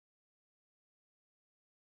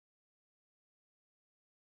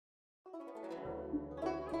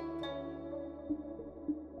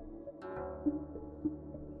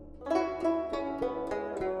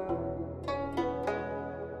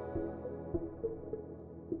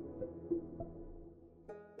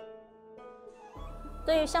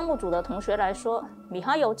对于项目组的同学来说，米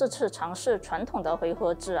哈游这次尝试传统的回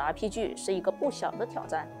合制 RPG 是一个不小的挑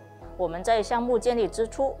战。我们在项目建立之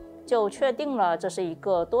初就确定了这是一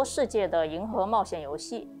个多世界的银河冒险游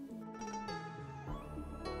戏。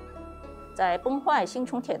在崩坏星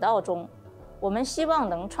穹铁道中，我们希望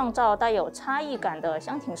能创造带有差异感的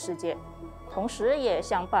箱庭世界，同时也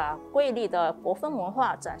想把瑰丽的国风文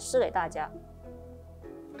化展示给大家。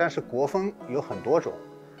但是国风有很多种，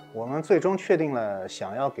我们最终确定了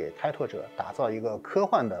想要给开拓者打造一个科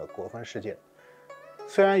幻的国风世界。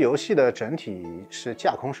虽然游戏的整体是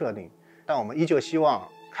架空设定，但我们依旧希望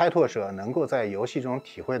开拓者能够在游戏中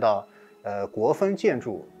体会到国风建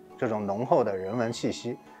筑这种浓厚的人文气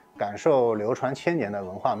息，感受流传千年的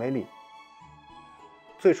文化魅力。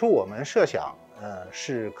最初我们设想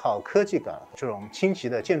是靠科技感这种新奇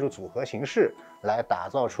的建筑组合形式来打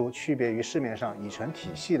造出区别于市面上已成体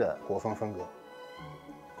系的国风风格。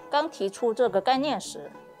刚提出这个概念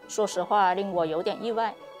时，说实话令我有点意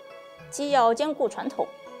外，既要兼顾传统，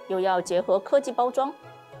又要结合科技包装，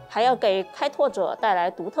还要给开拓者带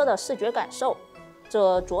来独特的视觉感受，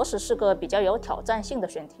这着实是个比较有挑战性的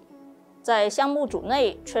选题。在项目组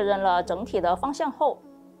内确认了整体的方向后，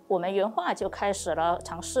我们原画就开始了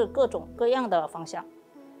尝试各种各样的方向，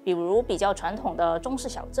比如比较传统的中式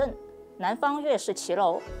小镇、南方粤式骑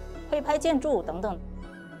楼、徽派建筑等等。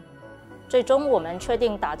最终我们确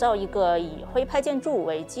定打造一个以徽派建筑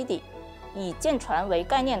为基底，以舰船为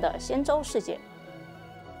概念的仙州世界。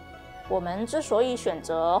我们之所以选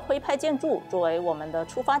择徽派建筑作为我们的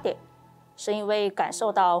出发点，是因为感受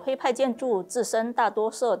到徽派建筑自身大多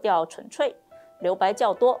色调纯粹，留白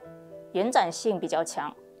较多，延展性比较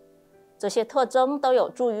强。这些特征都有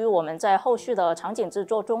助于我们在后续的场景制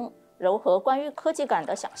作中糅合关于科技感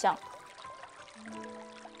的想象。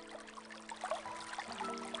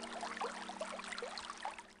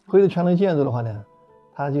徽州传统建筑的话呢，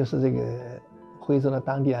它就是这个徽州的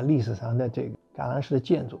当地历史上的这个橄榄式的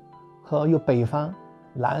建筑，和由北方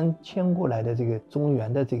南迁过来的这个中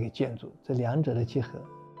原的这个建筑，这两者的结合，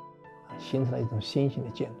形成了一种新型的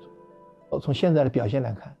建筑。从现在的表现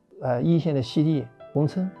来看，一线的西递、宏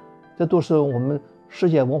村，这都是我们世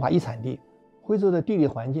界文化遗产地。徽州的地理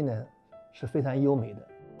环境呢是非常优美的，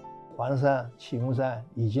黄山、启功山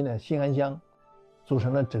以及呢新安江，组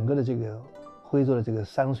成了整个的这个徽州的这个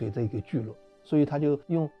山水这一个聚落，所以它就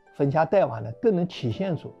用粉墙黛瓦呢，更能体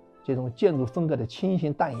现出这种建筑风格的清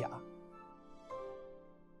新淡雅。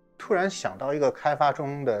突然想到一个开发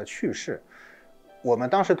中的趣事，我们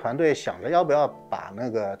当时团队想着要不要把那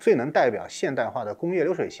个最能代表现代化的工业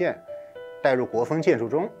流水线带入国风建筑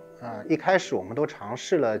中。一开始我们都尝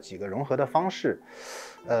试了几个融合的方式，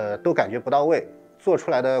都感觉不到位，做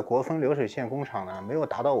出来的国风流水线工厂呢，没有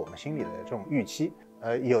达到我们心里的这种预期。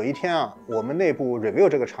有一天啊，我们内部 review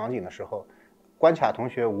这个场景的时候，关卡同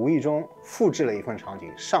学无意中复制了一份场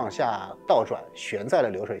景，上下倒转悬在了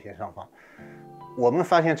流水线上方。我们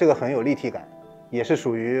发现这个很有立体感，也是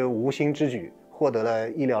属于无心之举，获得了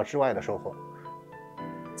意料之外的收获。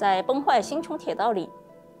在崩坏星穹铁道里，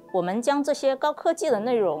我们将这些高科技的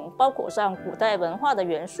内容包裹上古代文化的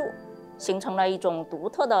元素，形成了一种独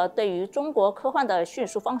特的对于中国科幻的叙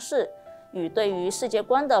述方式与对于世界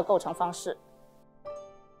观的构成方式。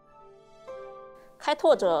开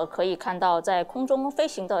拓者可以看到在空中飞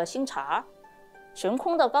行的星碴，悬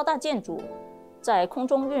空的高大建筑，在空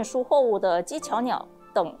中运输货物的机巧鸟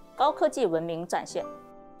等高科技文明展现。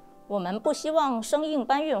我们不希望生硬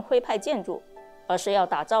搬运徽派建筑，而是要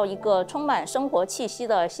打造一个充满生活气息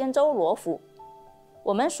的仙州罗浮。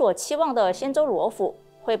我们所期望的仙州罗浮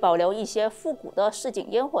会保留一些复古的市井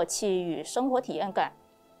烟火气与生活体验感，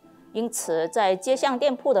因此在街巷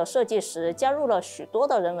店铺的设计时加入了许多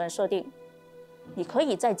的人文设定。你可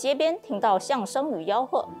以在街边听到相声与吆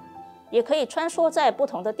喝，也可以穿梭在不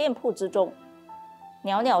同的店铺之中。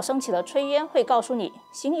袅袅升起的炊烟会告诉你，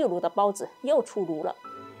新一炉的包子又出炉了。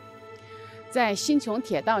在星穹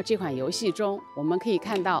铁道这款游戏中，我们可以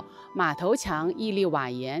看到马头墙屹立瓦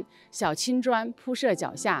檐，小青砖铺设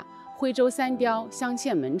脚下，徽州三雕镶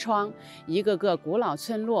嵌门窗，一个个古老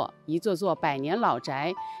村落，一座座百年老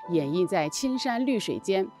宅掩映在青山绿水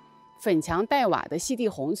间。粉墙黛瓦的西递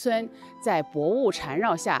宏村在薄雾缠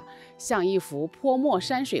绕下，像一幅泼墨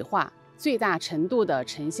山水画，最大程度地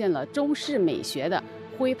呈现了中式美学的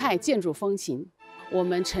徽派建筑风情。我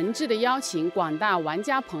们诚挚地邀请广大玩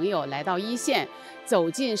家朋友来到一线，走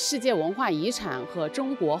进世界文化遗产和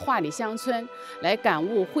中国画里乡村，来感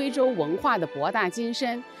悟徽州文化的博大精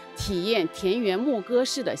深，体验田园牧歌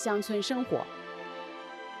式的乡村生活。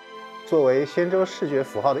作为仙州视觉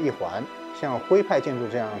符号的一环，像徽派建筑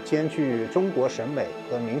这样兼具中国审美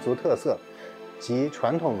和民族特色及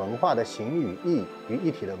传统文化的形与意于一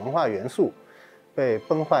体的文化元素，被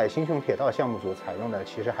崩坏新雄铁道项目组采用的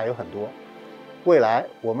其实还有很多。未来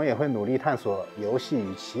我们也会努力探索游戏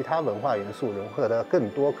与其他文化元素融合的更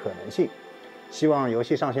多可能性，希望游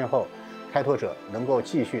戏上线后，开拓者能够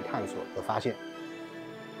继续探索和发现。